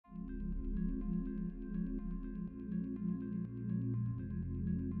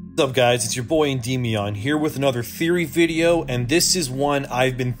What's up guys, it's your boy Endymion here with another theory video, and this is one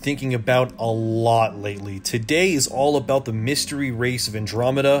I've been thinking about a lot lately. Today is all about the mystery race of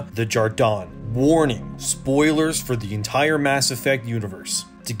Andromeda, the Jardaan. Warning, spoilers for the entire Mass Effect universe.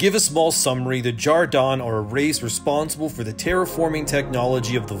 To give a small summary, the Jardaan are a race responsible for the terraforming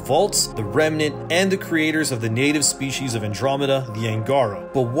technology of the Vaults, the Remnant, and the creators of the native species of Andromeda, the Angara.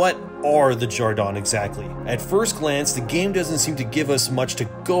 But what are the Jardaan exactly? At first glance, the game doesn't seem to give us much to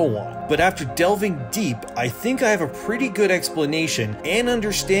go on, but after delving deep, I think I have a pretty good explanation and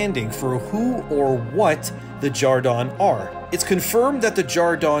understanding for who or what the Jardaan are. It's confirmed that the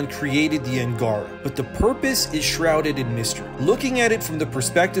Jardaan created the Angara, but the purpose is shrouded in mystery. Looking at it from the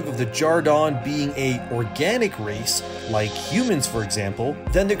perspective of the Jardaan being an organic race, like humans for example,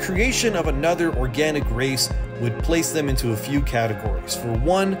 then the creation of another organic race would place them into a few categories. For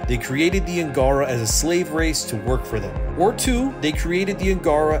one, they created the Angara as a slave race to work for them. Or two, they created the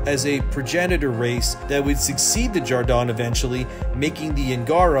Angara as a progenitor race that would succeed the Jardaan eventually, making the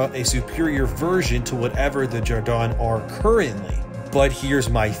Angara a superior version to whatever the Jardaan are currently. But here's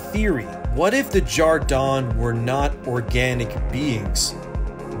my theory. What if the Jardaan were not organic beings,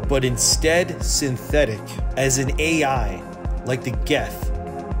 but instead synthetic, as an AI, like the Geth?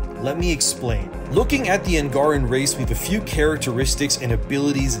 Let me explain. Looking at the Angaran race, we have a few characteristics and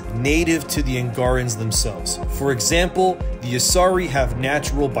abilities native to the Angarans themselves. For example, the Asari have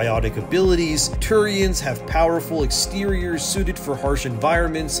natural biotic abilities, Turians have powerful exteriors suited for harsh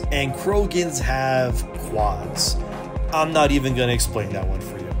environments, and Krogans have quads. I'm not even gonna explain that one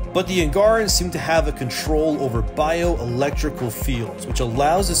for you. But the Angarans seem to have a control over bioelectrical fields, which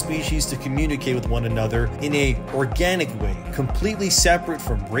allows the species to communicate with one another in an organic way, completely separate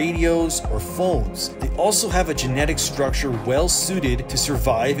from radios or phones. They also have a genetic structure well suited to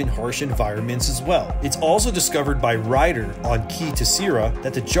survive in harsh environments as well. It's also discovered by Ryder on Key Tessera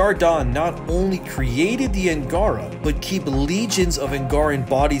that the Jardaan not only created the Angara, but keep legions of Angaran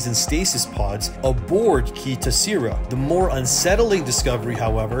bodies and stasis pods aboard Key Tessera. The more unsettling discovery,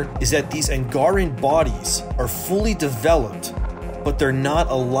 however, is that these Angaran bodies are fully developed, but they're not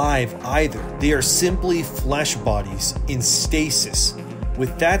alive either. They are simply flesh bodies in stasis.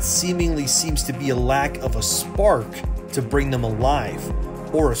 With that seemingly seems to be a lack of a spark to bring them alive,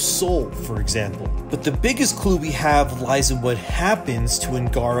 or a soul, for example. But the biggest clue we have lies in what happens to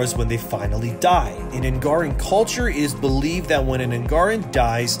Angaras when they finally die. In Angaran culture, it is believed that when an Angaran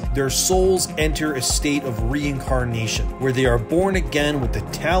dies, their souls enter a state of reincarnation, where they are born again with the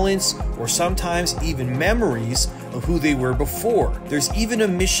talents, or sometimes even memories, of who they were before. There's even a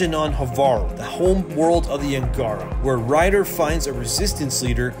mission on Havarl, the home world of the Angara, where Ryder finds a resistance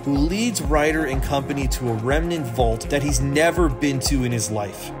leader who leads Ryder and company to a remnant vault that he's never been to in his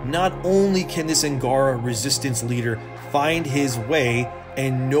life. Not only can this Angara resistance leader find his way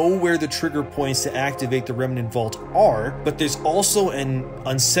and know where the trigger points to activate the remnant vault are, but there's also an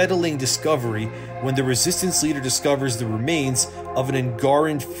unsettling discovery when the resistance leader discovers the remains of an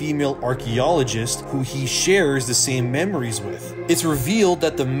Angaran female archaeologist who he shares the same memories with. It's revealed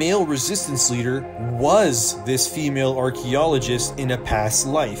that the male resistance leader was this female archaeologist in a past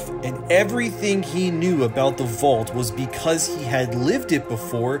life, and everything he knew about the vault was because he had lived it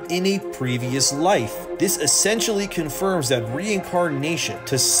before in a previous life. This essentially confirms that reincarnation,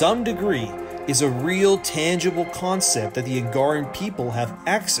 to some degree, is a real tangible concept that the Angaran people have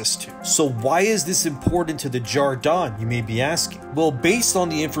access to. So why is this important to the Jardaan, you may be asking? Well, based on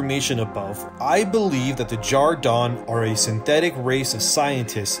the information above, I believe that the Jardaan are a synthetic race of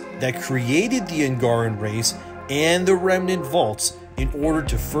scientists that created the Angaran race and the remnant vaults in order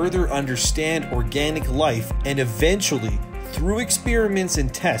to further understand organic life, and eventually, through experiments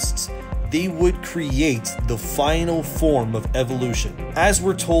and tests, they would create the final form of evolution. As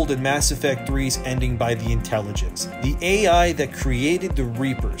we're told in Mass Effect 3's ending by the Intelligence, the AI that created the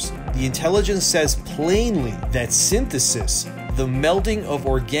Reapers, the Intelligence says plainly that synthesis, the melding of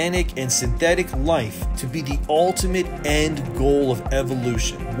organic and synthetic life, to be the ultimate end goal of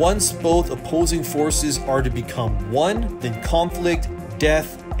evolution. Once both opposing forces are to become one, then conflict,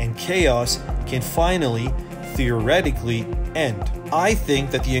 death, and chaos can finally, theoretically, end. I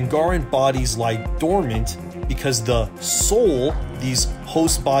think that the Angaran bodies lie dormant because the soul these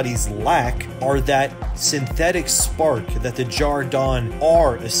host bodies lack are that synthetic spark that the Jardaan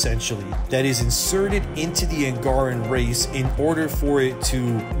are essentially, that is inserted into the Angaran race in order for it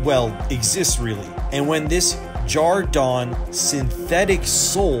to, well, exist really. And when this Jardaan synthetic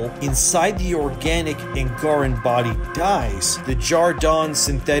soul inside the organic Angaran body dies, the Jardaan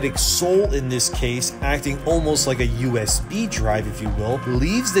synthetic soul in this case, acting almost like a USB drive if you will,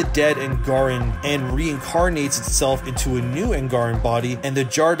 leaves the dead Angaran and reincarnates itself into a new Angaran body, and the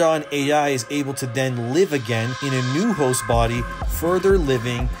Jardaan AI is able to then live again in a new host body, further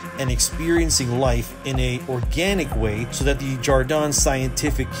living and experiencing life in an organic way so that the Jardaan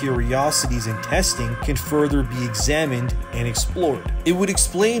scientific curiosities and testing can further be examined and explored. It would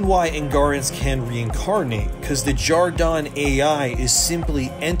explain why Angarans can reincarnate, because the Jardaan AI is simply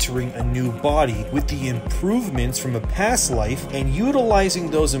entering a new body with the improvements from a past life and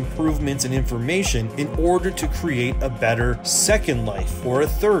utilizing those improvements and information in order to create a better second life, or a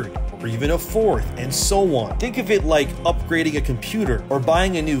third, or even a fourth, and so on. Think of it like upgrading a computer or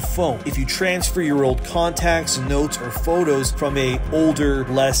buying a new phone. If you transfer your old contacts, notes, or photos from a older,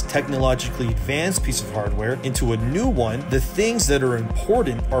 less technologically advanced piece of hardware into a new one, the things that are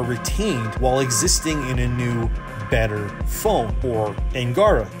important are retained while existing in a new, better phone, or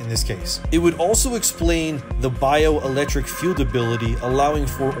Angara in this case. It would also explain the bioelectric field ability, allowing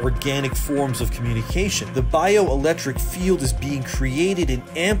for organic forms of communication. The bioelectric field is being created and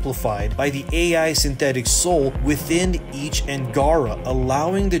amplified by the AI synthetic soul within each Angara,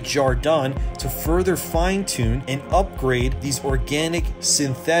 allowing the Jardaan to further fine-tune and upgrade these organic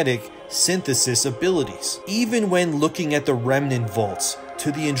synthetic synthesis abilities. Even when looking at the remnant vaults,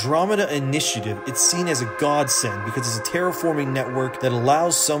 to the Andromeda Initiative, it's seen as a godsend because it's a terraforming network that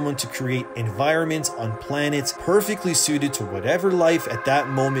allows someone to create environments on planets perfectly suited to whatever life at that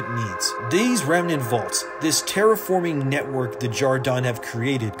moment needs. These remnant vaults, this terraforming network the Jardaan have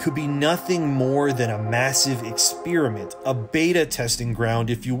created, could be nothing more than a massive experiment, a beta testing ground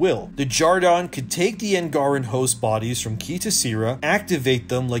if you will. The Jardaan could take the Angaran host bodies from Key to Sira, activate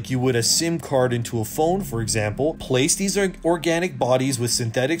them like you would a SIM card into a phone for example, place these organic bodies with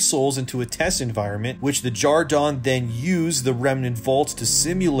synthetic souls into a test environment, which the Jardaan then use the remnant vaults to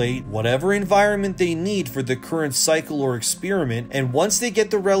simulate whatever environment they need for the current cycle or experiment, and once they get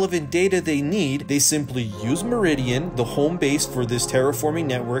the relevant data they need, they simply use Meridian, the home base for this terraforming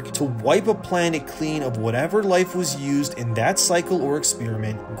network, to wipe a planet clean of whatever life was used in that cycle or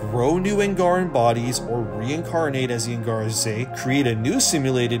experiment, grow new Angaran bodies, or reincarnate as the Angaras say, create a new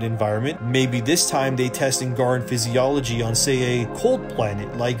simulated environment. Maybe this time they test Angaran physiology on say a cold planet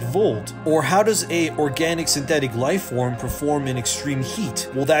like Vold. Or how does a organic synthetic life form perform in extreme heat?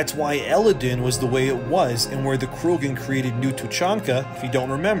 Well, that's why Eladin was the way it was, and where the Krogan created New Tuchanka, if you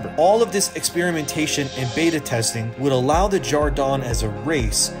don't remember. All of this experimentation and beta testing would allow the Jardaan as a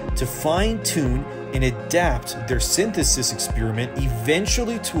race to fine-tune and adapt their synthesis experiment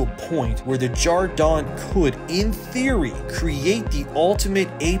eventually to a point where the Jardaan could, in theory, create the ultimate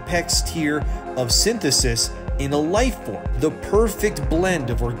apex tier of synthesis in a life form, the perfect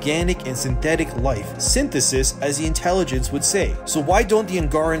blend of organic and synthetic life, synthesis as the intelligence would say. So why don't the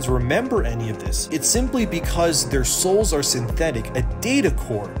Angarans remember any of this? It's simply because their souls are synthetic, a data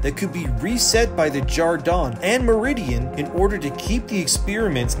core that could be reset by the Jardaan and Meridian in order to keep the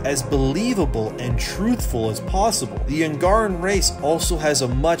experiments as believable and truthful as possible. The Angaran race also has a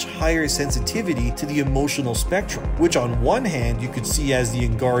much higher sensitivity to the emotional spectrum, which on one hand you could see as the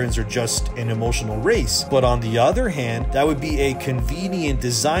Angarans are just an emotional race, but on the other hand, that would be a convenient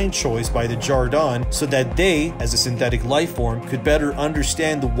design choice by the Jardaan so that they, as a synthetic life form, could better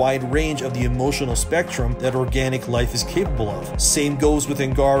understand the wide range of the emotional spectrum that organic life is capable of. Same goes with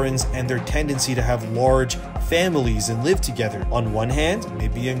Angarans and their tendency to have large families and live together. On one hand,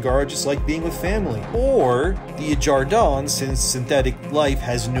 maybe Angara just like being with family. Or the Jardaan, since synthetic life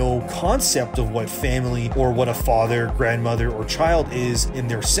has no concept of what family or what a father, grandmother, or child is in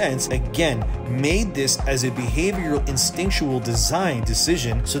their sense, again, made this as a behavioral instinctual design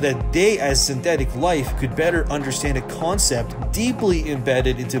decision so that they as synthetic life could better understand a concept deeply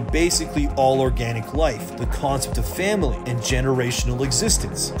embedded into basically all organic life, the concept of family and generational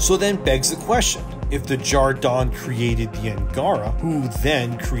existence. So then begs the question, if the Jardaan created the Angara, who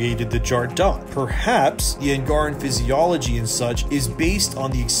then created the Jardaan? Perhaps the Angaran physiology and such is based on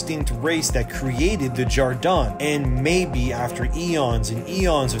the extinct race that created the Jardaan, and maybe after eons and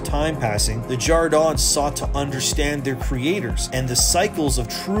eons of time passing, the Jardaan sought to understand their creators and the cycles of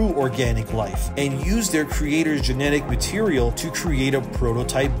true organic life, and use their creators' genetic material to create a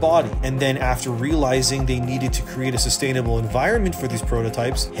prototype body. And then after realizing they needed to create a sustainable environment for these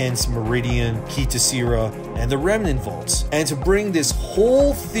prototypes, hence Meridian, Key to Themyscira, and the Remnant Vaults. And to bring this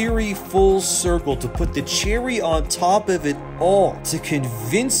whole theory full circle, to put the cherry on top of it all, to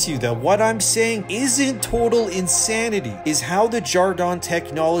convince you that what I'm saying isn't total insanity, is how the Jardaan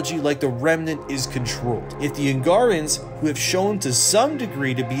technology like the Remnant is controlled. If the Angarans, who have shown to some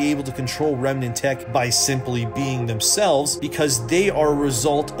degree to be able to control Remnant tech by simply being themselves, because they are a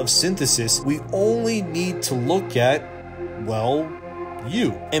result of synthesis, we only need to look at, well,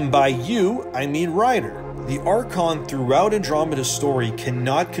 you. And by you, I mean Ryder. The Archon throughout Andromeda's story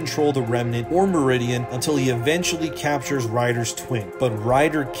cannot control the Remnant or Meridian until he eventually captures Ryder's twin. But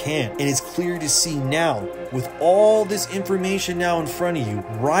Ryder can, and it's clear to see now, with all this information now in front of you,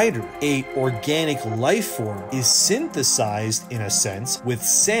 Ryder, a organic life form, is synthesized, in a sense, with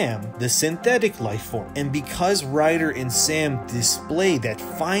Sam, the synthetic life form. And because Ryder and Sam display that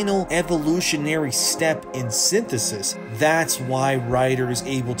final evolutionary step in synthesis, that's why Ryder is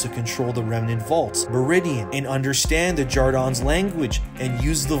able to control the Remnant Vaults, Meridian, and understand the Jardaan's language, and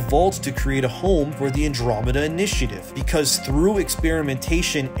use the vaults to create a home for the Andromeda Initiative. Because through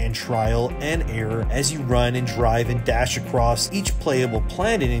experimentation and trial and error, as you run and drive and dash across each playable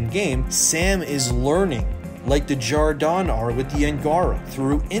planet in game, Sam is learning, like the Jardaan are with the Angara,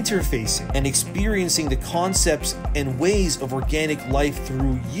 through interfacing and experiencing the concepts and ways of organic life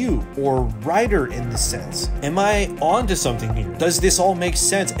through you, or Ryder in this sense. Am I onto something here? Does this all make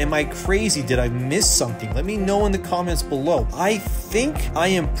sense? Am I crazy? Did I miss something? Let me know in the comments below. I think I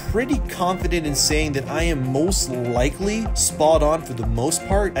am pretty confident in saying that I am most likely spot on for the most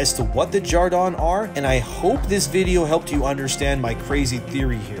part as to what the Jardaan are, and I hope this video helped you understand my crazy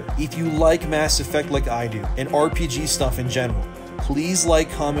theory here. If you like Mass Effect like I do, and RPG stuff in general, please like,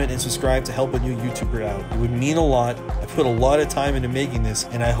 comment, and subscribe to help a new YouTuber out. It would mean a lot. I put a lot of time into making this,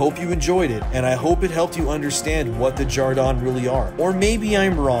 and I hope you enjoyed it, and I hope it helped you understand what the Jardaan really are. Or maybe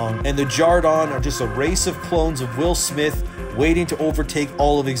I'm wrong, and the Jardaan are just a race of clones of Will Smith waiting to overtake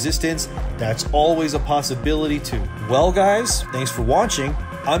all of existence. That's always a possibility too. Well guys, thanks for watching.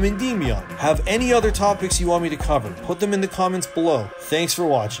 I'm Endymion. Have any other topics you want me to cover? Put them in the comments below. Thanks for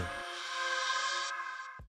watching.